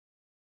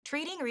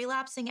Treating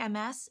relapsing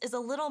MS is a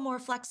little more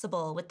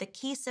flexible with the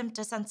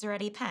KESIMPTA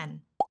Sensoready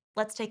Pen.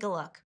 Let's take a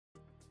look.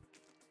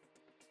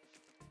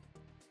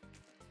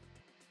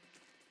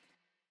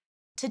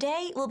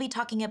 Today, we'll be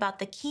talking about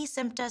the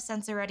KESIMPTA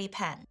Sensoready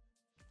Pen,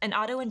 an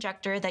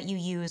auto-injector that you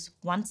use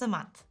once a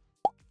month.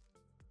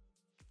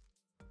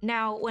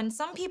 Now, when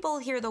some people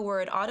hear the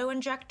word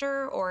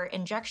auto-injector or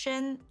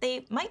injection,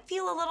 they might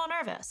feel a little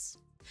nervous.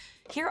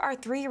 Here are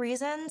 3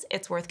 reasons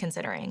it's worth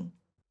considering.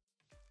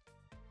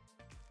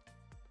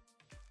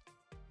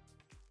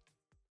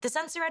 The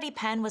Sensoready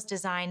Pen was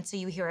designed so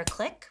you hear a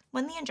click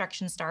when the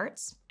injection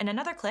starts and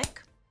another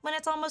click when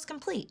it's almost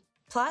complete.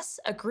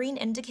 Plus, a green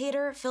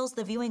indicator fills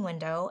the viewing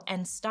window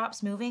and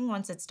stops moving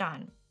once it's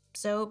done,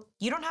 so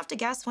you don't have to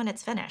guess when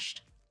it's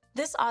finished.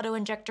 This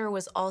auto-injector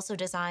was also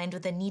designed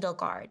with a needle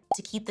guard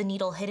to keep the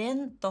needle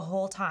hidden the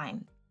whole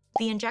time.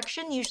 The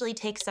injection usually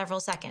takes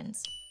several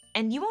seconds,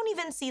 and you won't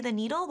even see the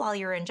needle while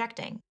you're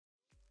injecting.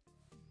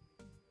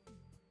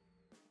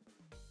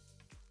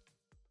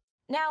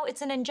 Now,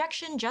 it's an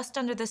injection just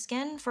under the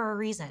skin for a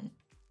reason: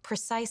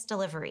 precise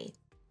delivery.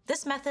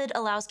 This method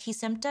allows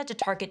KESIMPTA to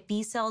target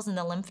B cells in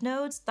the lymph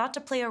nodes thought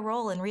to play a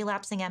role in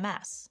relapsing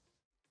MS.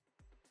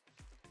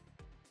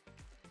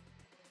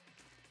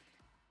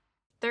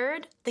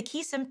 Third, the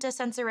KESIMPTA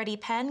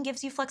Sensoready Pen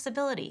gives you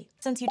flexibility.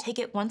 Since you take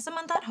it once a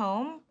month at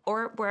home,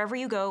 or wherever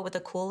you go with a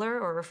cooler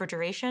or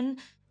refrigeration,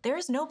 there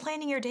is no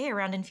planning your day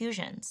around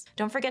infusions.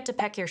 Don't forget to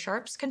pack your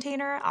sharps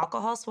container,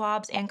 alcohol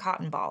swabs, and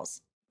cotton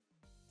balls.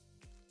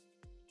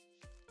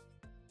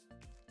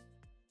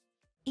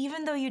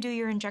 Even though you do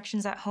your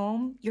injections at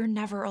home, you're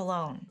never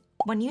alone.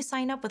 When you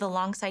sign up with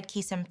Alongside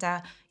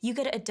KESIMPTA, you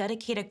get a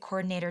dedicated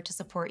coordinator to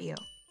support you.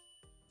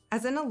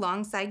 As an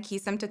Alongside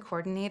KESIMPTA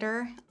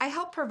coordinator, I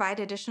help provide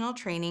additional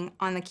training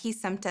on the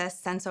KESIMPTA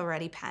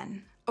Sensoready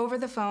Pen, over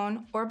the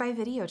phone or by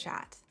video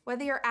chat.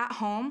 Whether you're at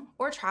home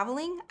or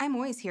traveling, I'm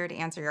always here to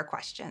answer your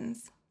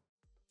questions.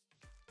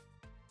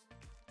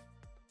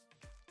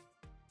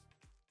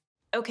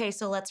 Okay,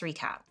 so let's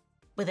recap.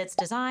 With its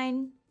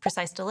design,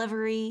 precise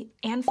delivery,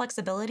 and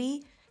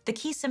flexibility, the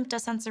KESIMPTA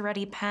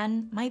Sensoready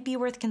Pen might be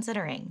worth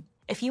considering.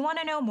 If you want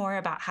to know more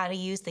about how to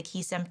use the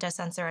KESIMPTA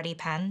Sensoready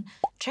Pen,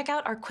 check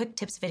out our quick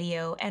tips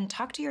video and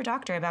talk to your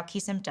doctor about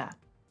KESIMPTA.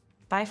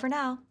 Bye for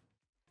now.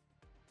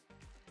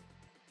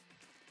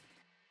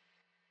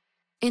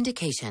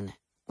 Indication.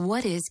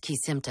 What is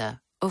KESIMPTA,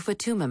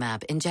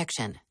 ofatumumab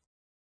injection?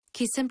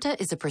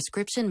 KESIMPTA is a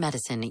prescription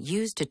medicine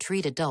used to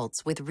treat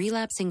adults with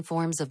relapsing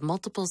forms of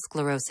multiple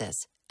sclerosis,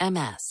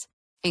 MS,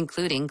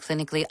 including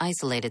clinically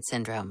isolated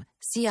syndrome,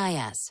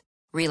 CIS,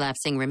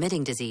 relapsing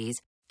remitting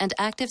disease, and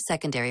active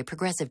secondary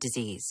progressive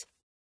disease.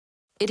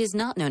 It is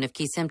not known if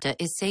KESIMPTA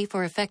is safe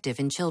or effective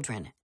in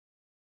children.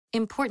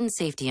 Important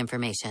safety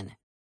information.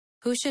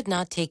 Who should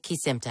not take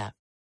KESIMPTA?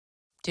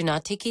 Do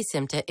not take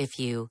KESIMPTA if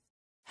you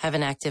have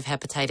an active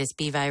hepatitis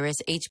B virus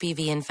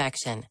HBV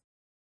infection,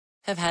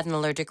 have had an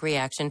allergic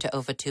reaction to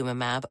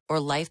ofatumumab or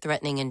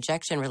life-threatening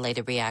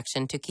injection-related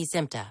reaction to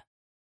KESIMPTA.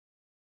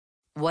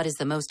 What is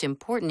the most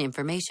important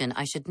information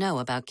I should know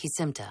about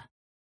KESIMPTA?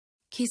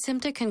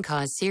 KESIMPTA can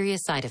cause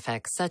serious side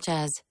effects such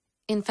as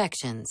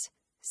infections.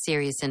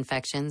 Serious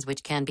infections,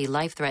 which can be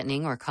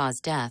life-threatening or cause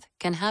death,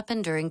 can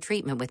happen during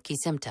treatment with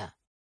KESIMPTA.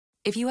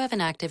 If you have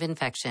an active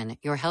infection,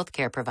 your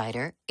healthcare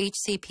provider,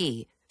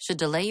 HCP, should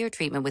delay your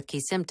treatment with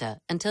KESIMPTA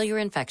until your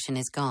infection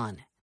is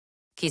gone.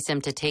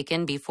 KESIMPTA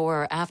taken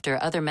before or after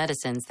other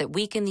medicines that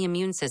weaken the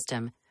immune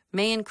system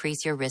may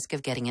increase your risk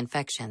of getting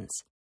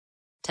infections.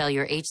 Tell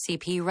your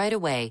HCP right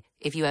away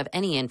if you have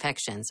any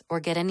infections or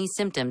get any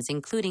symptoms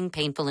including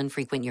painful and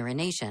frequent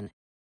urination,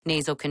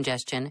 nasal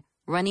congestion,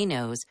 runny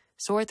nose,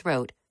 sore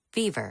throat,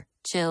 fever,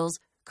 chills,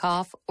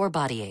 cough, or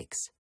body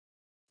aches.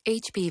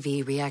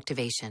 HBV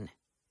reactivation.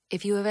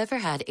 If you have ever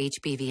had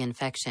HBV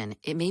infection,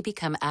 it may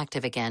become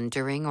active again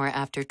during or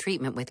after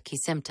treatment with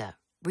KESIMPTA,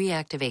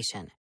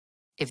 reactivation.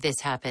 If this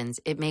happens,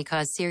 it may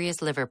cause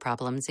serious liver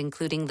problems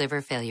including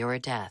liver failure or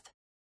death.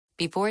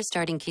 Before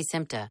starting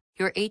KESIMPTA,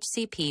 your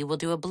HCP will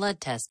do a blood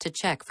test to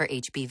check for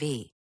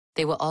HBV.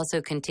 They will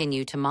also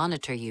continue to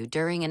monitor you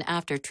during and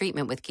after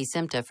treatment with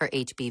KESIMPTA for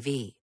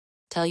HBV.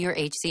 Tell your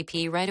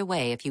HCP right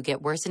away if you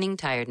get worsening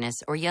tiredness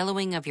or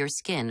yellowing of your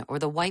skin or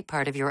the white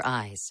part of your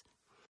eyes.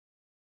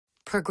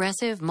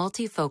 Progressive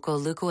multifocal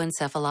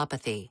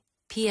leukoencephalopathy,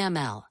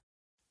 PML.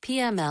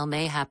 PML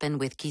may happen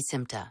with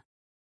KESIMPTA.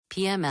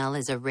 PML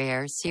is a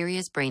rare,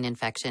 serious brain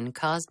infection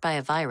caused by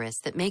a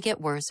virus that may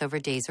get worse over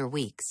days or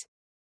weeks.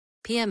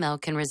 PML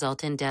can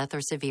result in death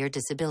or severe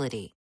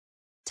disability.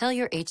 Tell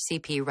your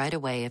HCP right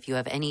away if you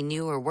have any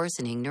new or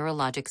worsening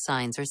neurologic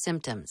signs or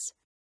symptoms.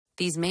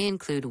 These may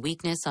include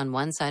weakness on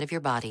one side of your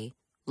body,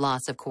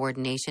 loss of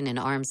coordination in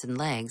arms and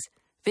legs,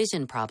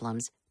 vision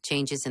problems,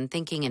 changes in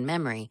thinking and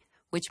memory,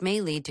 which may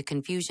lead to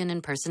confusion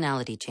and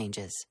personality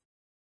changes.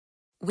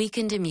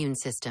 Weakened immune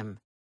system.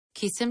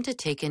 KESIMPTA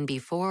taken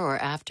before or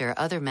after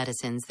other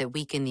medicines that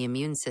weaken the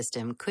immune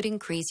system could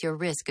increase your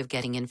risk of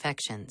getting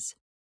infections.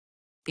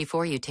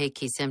 Before you take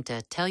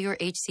KESIMPTA, tell your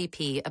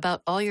HCP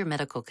about all your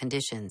medical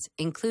conditions,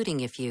 including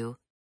if you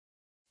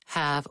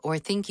have or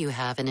think you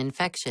have an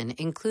infection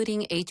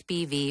including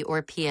HBV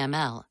or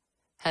PML,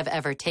 have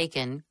ever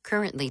taken,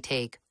 currently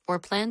take, or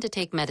plan to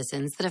take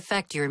medicines that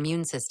affect your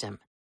immune system.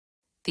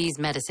 These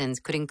medicines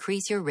could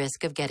increase your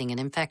risk of getting an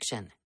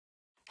infection.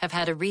 Have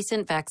had a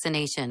recent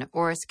vaccination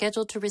or are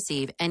scheduled to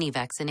receive any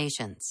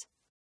vaccinations.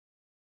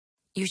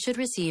 You should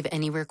receive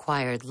any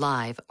required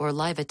live or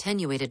live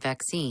attenuated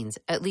vaccines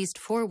at least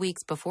 4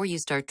 weeks before you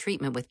start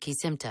treatment with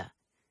KESIMPTA.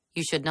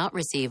 You should not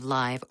receive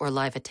live or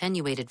live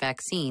attenuated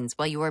vaccines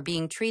while you are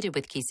being treated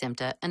with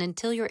KESIMPTA and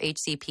until your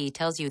HCP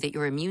tells you that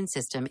your immune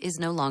system is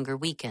no longer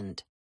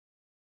weakened.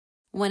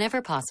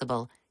 Whenever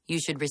possible, you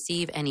should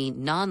receive any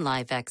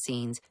non-live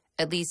vaccines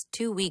at least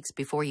 2 weeks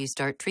before you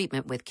start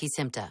treatment with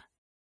KESIMPTA.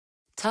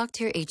 Talk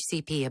to your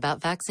HCP about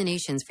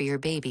vaccinations for your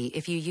baby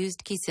if you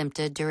used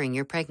KESIMPTA during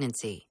your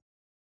pregnancy.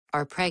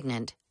 Are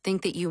pregnant,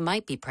 think that you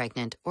might be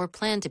pregnant, or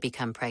plan to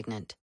become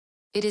pregnant.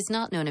 It is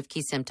not known if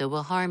KESIMPTA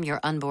will harm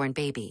your unborn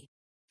baby.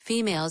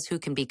 Females who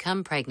can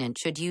become pregnant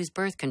should use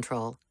birth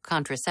control,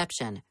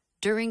 contraception,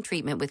 during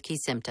treatment with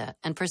KESIMPTA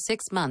and for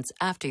 6 months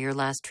after your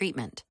last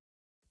treatment.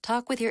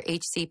 Talk with your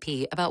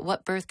HCP about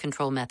what birth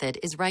control method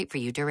is right for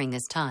you during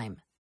this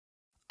time.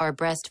 Are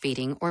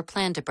breastfeeding or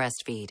plan to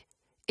breastfeed.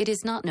 It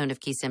is not known if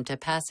KESIMPTA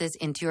passes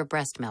into your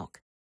breast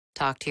milk.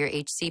 Talk to your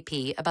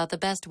HCP about the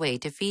best way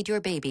to feed your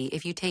baby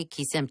if you take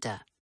KESIMPTA.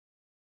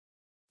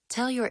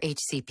 Tell your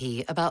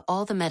HCP about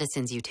all the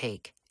medicines you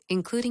take,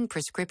 including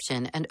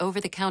prescription and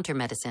over-the-counter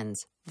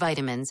medicines,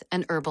 vitamins,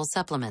 and herbal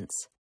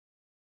supplements.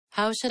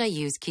 How should I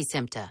use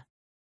KESIMPTA?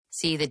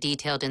 See the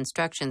detailed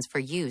instructions for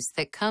use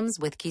that comes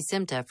with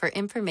KESIMPTA for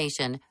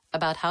information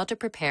about how to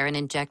prepare and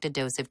inject a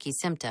dose of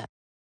KESIMPTA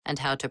and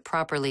how to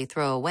properly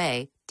throw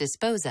away,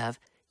 dispose of,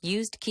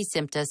 used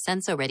KESIMPTA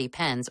Sensoready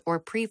pens or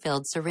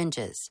pre-filled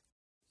syringes.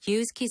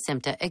 Use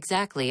KESIMPTA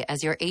exactly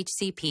as your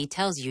HCP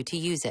tells you to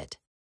use it.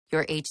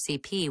 Your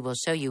HCP will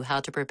show you how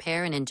to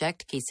prepare and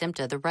inject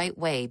KESIMPTA the right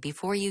way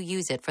before you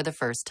use it for the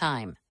first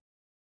time.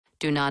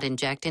 Do not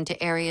inject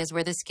into areas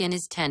where the skin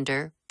is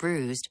tender,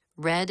 bruised,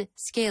 red,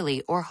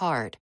 scaly, or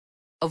hard.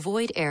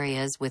 Avoid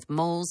areas with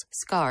moles,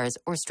 scars,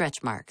 or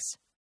stretch marks.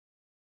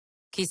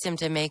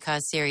 KESIMPTA may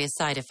cause serious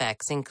side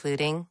effects,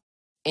 including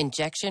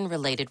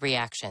injection-related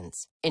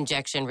reactions.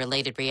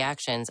 Injection-related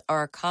reactions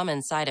are a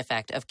common side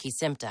effect of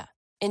KESIMPTA.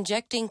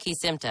 Injecting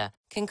KESIMPTA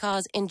can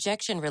cause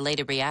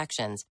injection-related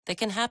reactions that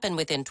can happen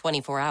within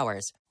 24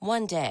 hours,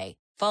 1 day,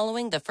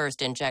 following the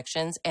first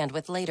injections and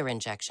with later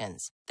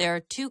injections. There are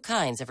 2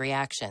 kinds of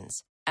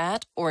reactions,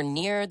 at or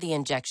near the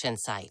injection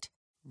site: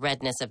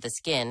 redness of the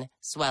skin,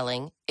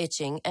 swelling,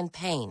 itching, and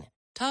pain.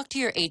 Talk to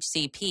your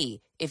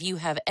HCP if you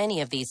have any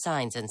of these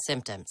signs and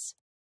symptoms.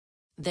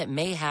 That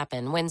may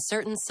happen when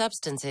certain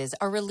substances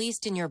are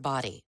released in your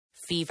body: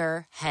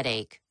 fever,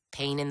 headache,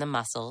 pain in the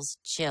muscles,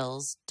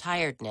 chills,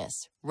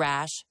 tiredness,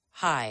 rash,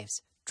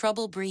 hives,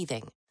 trouble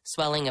breathing,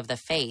 swelling of the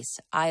face,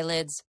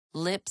 eyelids,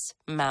 lips,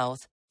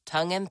 mouth,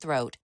 tongue and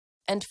throat,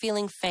 and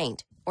feeling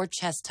faint or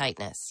chest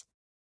tightness.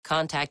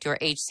 Contact your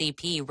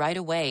HCP right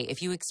away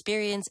if you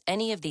experience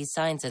any of these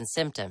signs and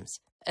symptoms,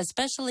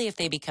 especially if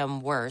they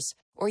become worse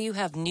or you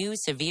have new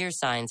severe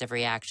signs of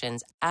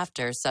reactions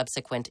after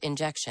subsequent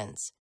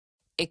injections.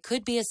 It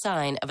could be a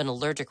sign of an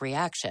allergic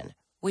reaction,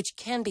 which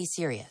can be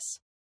serious.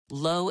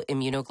 Low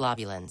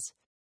immunoglobulins.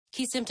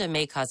 KESIMPTA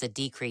may cause a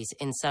decrease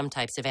in some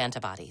types of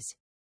antibodies.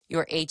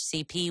 Your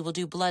HCP will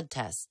do blood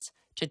tests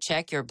to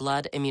check your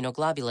blood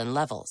immunoglobulin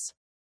levels.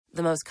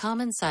 The most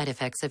common side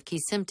effects of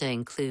KESIMPTA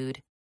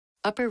include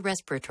upper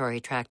respiratory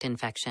tract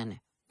infection,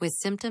 with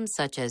symptoms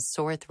such as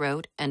sore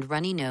throat and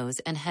runny nose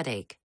and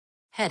headache.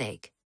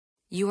 Headache.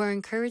 You are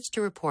encouraged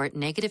to report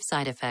negative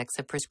side effects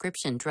of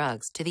prescription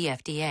drugs to the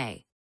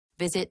FDA.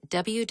 Visit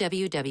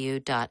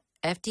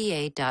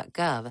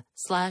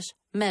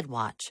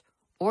www.fda.gov/medwatch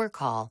or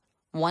call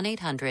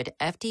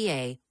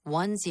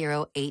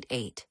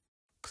 1-800-FDA-1088.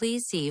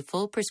 Please see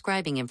full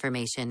prescribing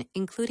information,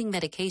 including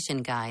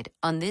medication guide,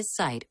 on this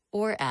site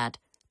or at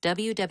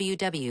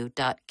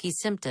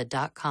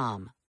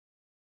www.kesimpta.com.